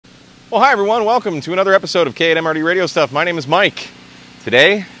Well, hi everyone, welcome to another episode of K8MRD Radio Stuff. My name is Mike.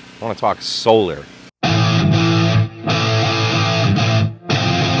 Today, I want to talk solar. Thank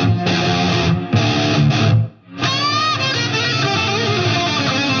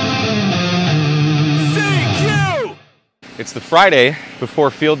you! It's the Friday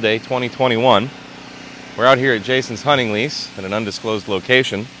before Field Day 2021. We're out here at Jason's hunting lease at an undisclosed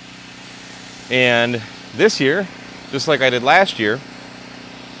location. And this year, just like I did last year,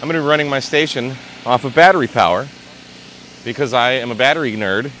 I'm going to be running my station off of battery power because I am a battery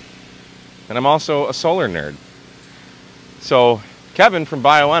nerd and I'm also a solar nerd. So Kevin from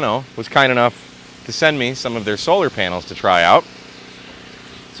Bioenno was kind enough to send me some of their solar panels to try out.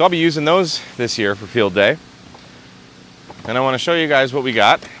 So I'll be using those this year for Field Day. And I want to show you guys what we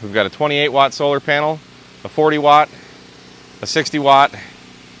got. We've got a 28 watt solar panel, a 40 watt, a 60 watt,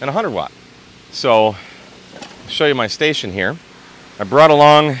 and a 100 watt. So I'll show you my station here. I brought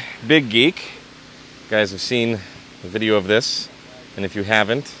along Big Geek. You guys have seen the video of this, and if you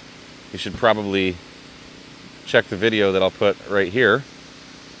haven't, you should probably check the video that I'll put right here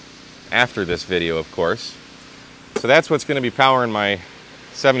after this video, of course. So that's what's going to be powering my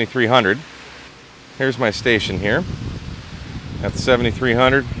 7300. Here's my station here. Got the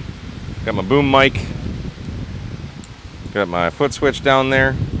 7300. Got my boom mic. Got my foot switch down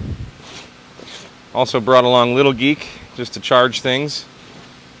there. Also brought along Little Geek just to charge things.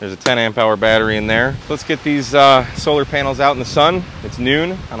 There's a 10 amp hour battery in there. Let's get these solar panels out in the sun. It's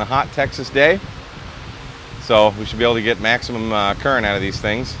noon on a hot Texas day. So we should be able to get maximum current out of these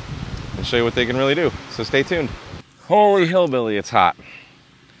things and show you what they can really do. So stay tuned. Holy hillbilly, it's hot.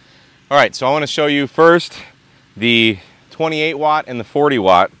 All right, so I want to show you first the 28 watt and the 40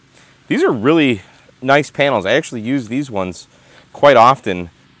 watt. These are really nice panels. I actually use these ones quite often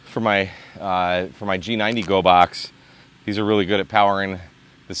for my G90 Go box. These are really good at powering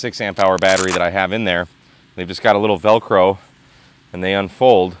the 6 amp hour battery that I have in there. They've just got a little Velcro and they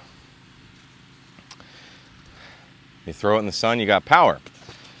unfold. You throw it in the sun, you got power.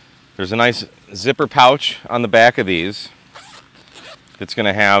 There's a nice zipper pouch on the back of these that's going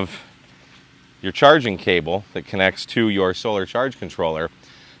to have your charging cable that connects to your solar charge controller.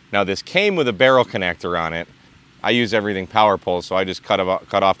 Now this came with a barrel connector on it. I use everything power poles, so I just cut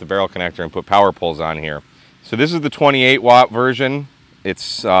off the barrel connector and put power poles on here. So this is the 28 watt version.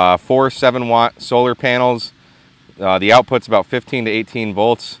 It's 4 7-watt solar panels. The output's about 15 to 18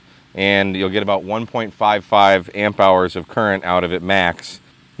 volts, and you'll get about 1.55 amp hours of current out of it max.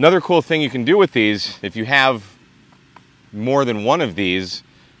 Another cool thing you can do with these, if you have more than one of these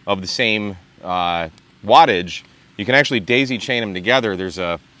of the same wattage, you can actually daisy chain them together. There's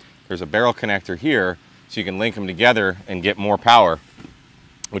a barrel connector here, so you can link them together and get more power,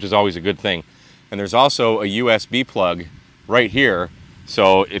 which is always a good thing. And there's also a USB plug right here.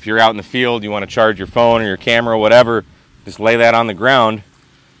 So if you're out in the field, you want to charge your phone or your camera or whatever, just lay that on the ground,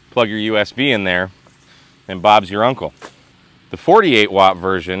 plug your USB in there, and Bob's your uncle. The 48 watt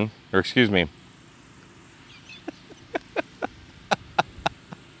version, or excuse me.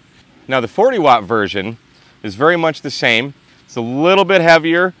 Now the 40 watt version is very much the same. It's a little bit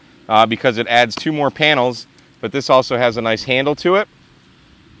heavier because it adds 2 more panels, but this also has a nice handle to it.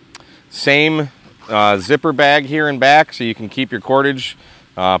 Same zipper bag here and back, so you can keep your cordage,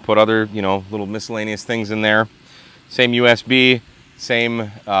 put other, little miscellaneous things in there. Same USB, same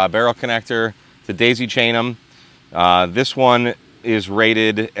barrel connector to daisy chain them. This one is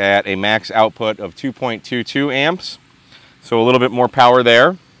rated at a max output of 2.22 amps, so a little bit more power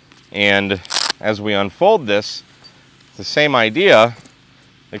there. And as we unfold this, it's the same idea,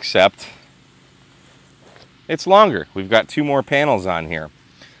 except it's longer. We've got 2 more panels on here.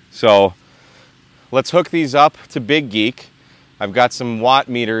 So let's hook these up to Big Geek. I've got some watt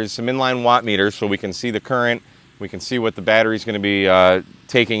meters, some inline watt meters, so we can see the current. We can see what the battery's going to be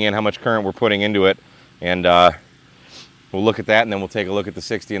taking in, how much current we're putting into it. And we'll look at that, and then we'll take a look at the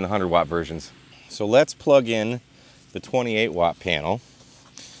 60 and the 100 watt versions. So let's plug in the 28 watt panel.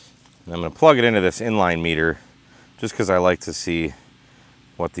 And I'm going to plug it into this inline meter just because I like to see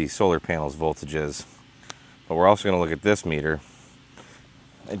what the solar panel's voltage is. But we're also going to look at this meter.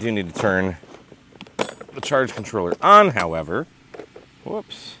 I do need to turn the charge controller on, however.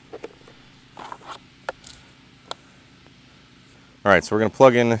 Whoops. All right, so we're going to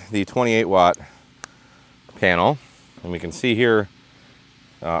plug in the 28 watt panel, and we can see here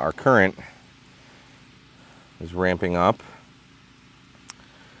our current is ramping up.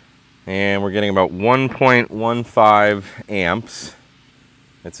 And we're getting about 1.15 amps.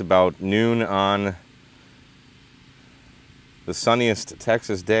 It's about noon on the sunniest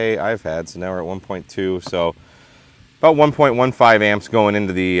Texas day I've had, so now we're at 1.2, so about 1.15 amps going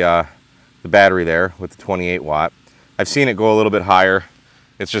into the the battery there with the 28 watt. I've seen it go a little bit higher.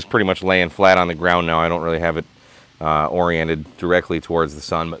 It's just pretty much laying flat on the ground now. I don't really have it oriented directly towards the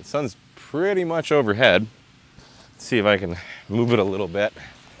sun, but the sun's pretty much overhead. Let's see if I can move it a little bit,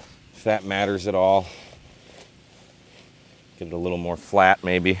 if that matters at all. Get it a little more flat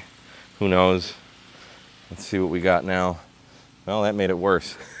maybe, who knows. Let's see what we got now. Well, that made it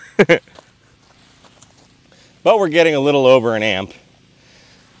worse. But we're getting a little over an amp,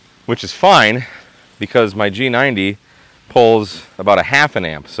 which is fine because my G90 pulls about a half an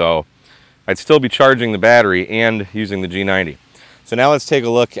amp, so I'd still be charging the battery and using the G90. So now let's take a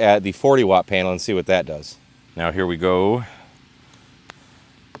look at the 40 watt panel and see what that does. Now here we go.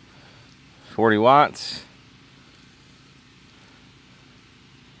 40 watts.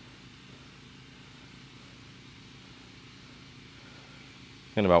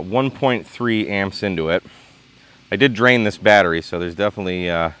 And about 1.3 amps into it. I did drain this battery, so there's definitely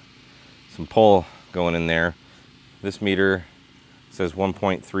some pull going in there. This meter says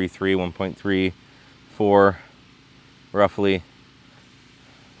 1.33, 1.34, roughly.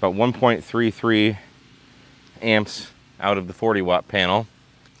 About 1.33 amps out of the 40 watt panel.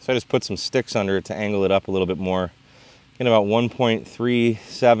 So I just put some sticks under it to angle it up a little bit more. Getting about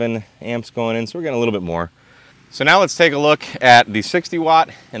 1.37 amps going in, so we're getting a little bit more. So now let's take a look at the 60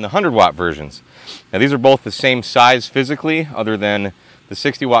 watt and the 100 watt versions. Now these are both the same size physically, other than the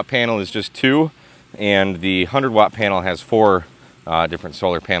 60 watt panel is just 2, and the 100 watt panel has 4 different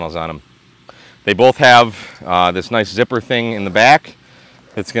solar panels on them. They both have this nice zipper thing in the back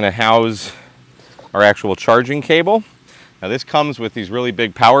that's going to house our actual charging cable. Now this comes with these really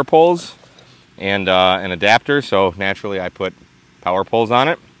big power poles and an adapter, so naturally I put power poles on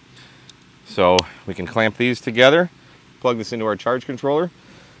it. So we can clamp these together, plug this into our charge controller,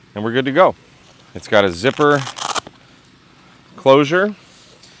 and we're good to go. It's got a zipper closure,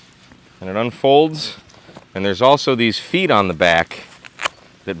 and it unfolds. And there's also these feet on the back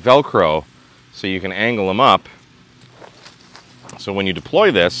that Velcro, so you can angle them up. So when you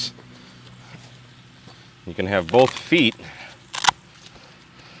deploy this, you can have both feet,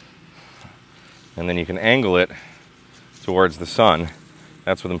 and then you can angle it towards the sun.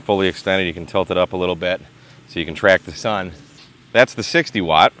 That's with them fully extended. You can tilt it up a little bit so you can track the sun. That's the 60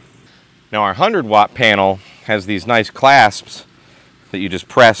 watt. Now our 100 watt panel has these nice clasps that you just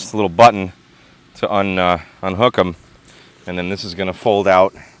press, a little button to unhook them. And then this is going to fold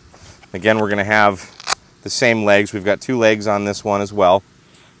out. Again, we're going to have the same legs. We've got 2 legs on this one as well.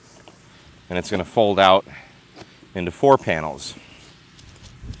 And it's going to fold out into 4 panels.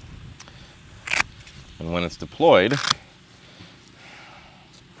 And when it's deployed,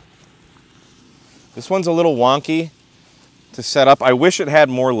 this one's a little wonky to set up. I wish it had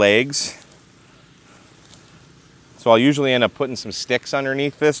more legs. So I'll usually end up putting some sticks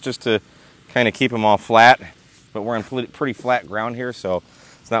underneath this just to kind of keep them all flat. But we're on pretty flat ground here, so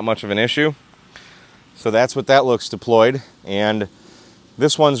it's not much of an issue. So that's what that looks deployed. And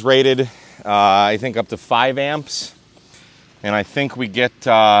this one's rated, I think, up to 5 amps. And I think we get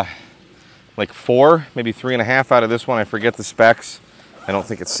like 4, maybe 3.5 out of this one. I forget the specs. I don't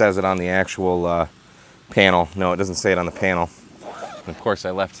think it says it on the actual panel. No, it doesn't say it on the panel. And of course,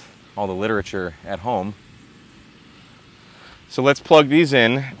 I left all the literature at home. So let's plug these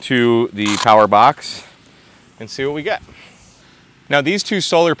in to the power box and see what we get. Now these 2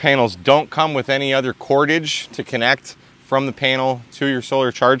 solar panels don't come with any other cordage to connect from the panel to your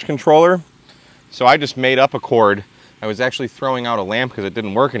solar charge controller. So I just made up a cord. I was actually throwing out a lamp because it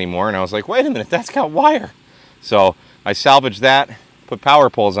didn't work anymore, and I was like, wait a minute, that's got wire. So I salvaged that, put power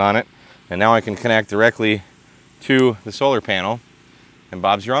poles on it, and now I can connect directly to the solar panel, and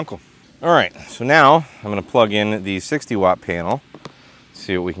Bob's your uncle. All right, so now I'm going to plug in the 60 watt panel,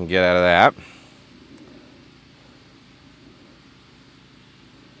 see what we can get out of that.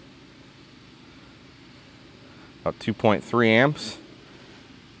 About 2.3 amps.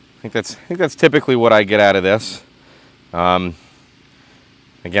 I think that's typically what I get out of this. Again,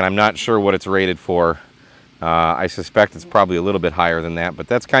 I'm not sure what it's rated for. I suspect it's probably a little bit higher than that, but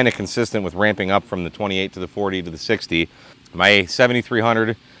that's kind of consistent with ramping up from the 28 to the 40 to the 60. My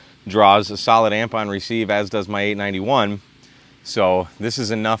 7300 draws a solid amp on receive, as does my 891. So this is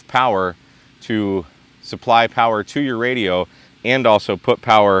enough power to supply power to your radio and also put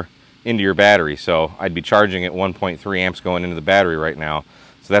power into your battery. So I'd be charging at 1.3 amps going into the battery right now.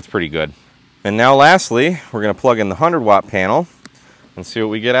 So that's pretty good. And now lastly, we're going to plug in the 100 watt panel and see what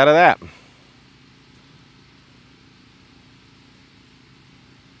we get out of that.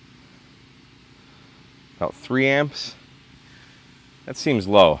 About 3 amps. That seems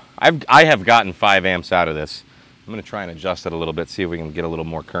low. I have gotten 5 amps out of this. I'm going to try and adjust it a little bit, see if we can get a little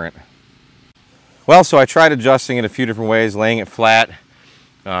more current. Well, so I tried adjusting it a few different ways, laying it flat,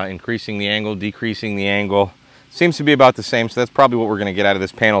 increasing the angle, decreasing the angle. Seems to be about the same, so that's probably what we're going to get out of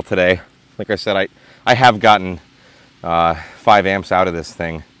this panel today. Like I said, I have gotten 5 amps out of this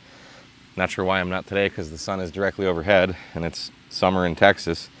thing. Not sure why I'm not today, because the sun is directly overhead and it's summer in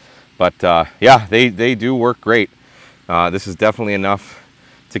Texas. But yeah, they do work great. This is definitely enough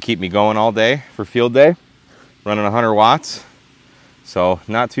to keep me going all day for field day, running 100 watts. So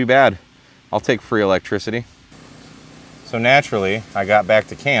not too bad. I'll take free electricity. So naturally, I got back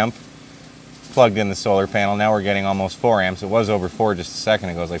to camp, plugged in the solar panel. Now we're getting almost 4 amps. It was over 4 just a second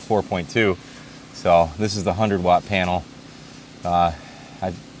ago. It was like 4.2. So this is the 100-watt panel. I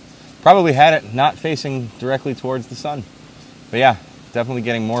probably had it not facing directly towards the sun. But yeah, definitely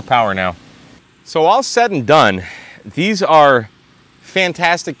getting more power now. So all said and done, these are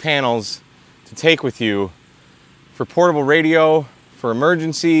fantastic panels to take with you for portable radio, for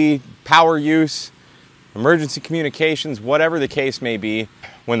emergency power use, emergency communications, whatever the case may be.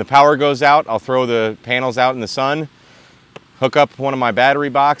 When the power goes out, I'll throw the panels out in the sun, hook up one of my battery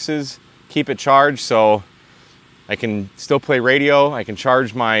boxes, keep it charged so I can still play radio, I can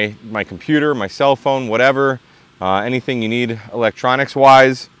charge my computer, my cell phone, whatever, anything you need electronics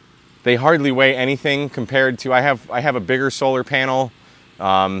wise. They hardly weigh anything compared to, I have a bigger solar panel,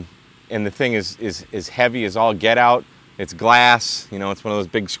 and the thing is heavy as all get out. It's glass, you know, it's one of those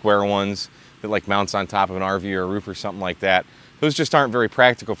big square ones that like mounts on top of an RV or a roof or something like that. Those just aren't very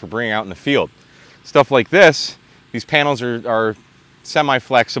practical for bringing out in the field. Stuff like this, these panels are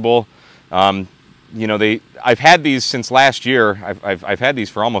semi-flexible. You know, I've had these since last year. I've had these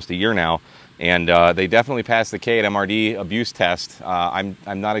for almost a year now, and they definitely passed the K8MRD abuse test. I'm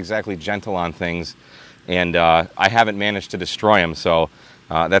not exactly gentle on things, and I haven't managed to destroy them. So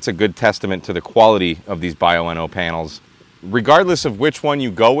that's a good testament to the quality of these Bioenno panels. Regardless of which one you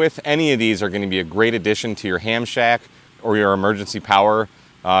go with, any of these are going to be a great addition to your ham shack or your emergency power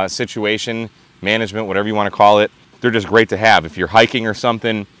situation, management, whatever you want to call it. They're just great to have. If you're hiking or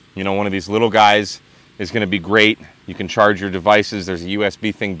something, you know, one of these little guys is going to be great. You can charge your devices. There's a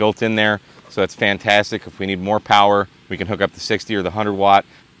USB thing built in there, so that's fantastic. If we need more power, we can hook up the 60 or the 100 watt.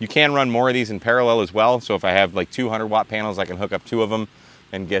 You can run more of these in parallel as well, so if I have like 200 watt panels, I can hook up 2 of them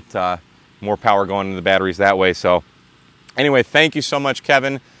and get more power going into the batteries that way. So anyway, thank you so much,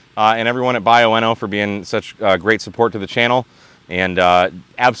 Kevin, and everyone at Bioenno for being such great support to the channel, and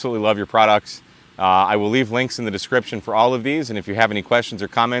absolutely love your products. I will leave links in the description for all of these, and if you have any questions or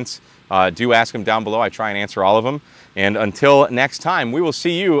comments, do ask them down below. I try and answer all of them. And until next time, we will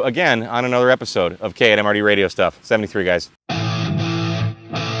see you again on another episode of K8MRD Radio Stuff. 73, guys.